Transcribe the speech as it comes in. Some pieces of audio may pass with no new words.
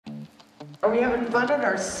Are we having fun at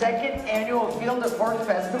our second annual Field of Fork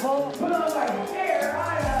Festival? Longacre,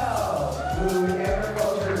 Idaho! Food,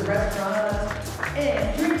 agriculture, restaurants,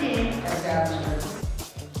 and drinking establishments.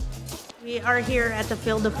 We are here at the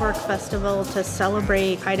Field of Fork Festival to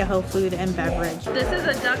celebrate Idaho food and beverage. This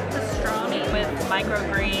is a duck pastrami with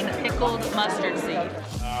microgreen pickled mustard seed.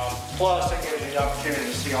 Plus, it gives you the opportunity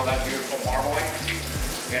to see all that beautiful marbling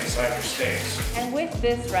inside your steaks. And with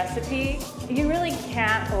this recipe, you really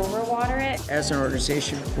can't overwater it. As an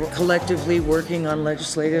organization, we're collectively working on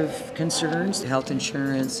legislative concerns, health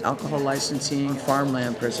insurance, alcohol licensing,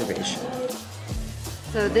 farmland preservation.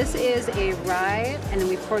 So this is a rye, and then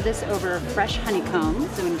we pour this over fresh honeycomb,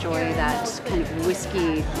 so enjoy that kind of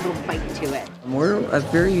whiskey little bite to it. We're a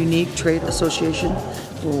very unique trade association.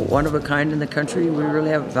 We're one of a kind in the country. We really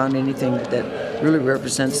haven't found anything that really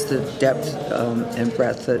represents the depth and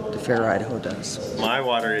breadth that the Fair Idaho does. My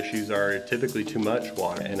water issues are typically too much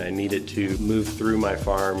water, and I need it to move through my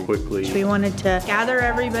farm quickly. We wanted to gather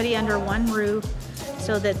everybody under one roof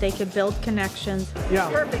so that they could build connections. Yeah,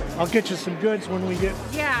 perfect. I'll get you some goods when we get.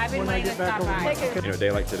 Yeah, I've been waiting to stop by. You know, a day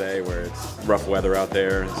like today where it's rough weather out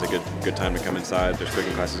there, it's a good time to come inside. There's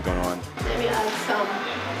cooking classes going on. Maybe some.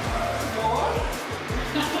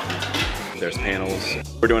 There's panels.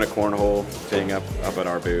 We're doing a cornhole thing up at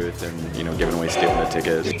our booth, and giving away stealing the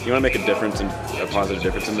tickets. You want to make a difference, a positive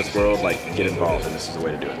difference in this world, like get involved, and this is the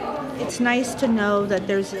way to do it. It's nice to know that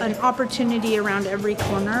there's an opportunity around every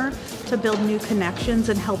corner to build new connections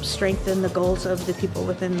and help strengthen the goals of the people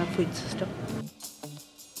within the food system.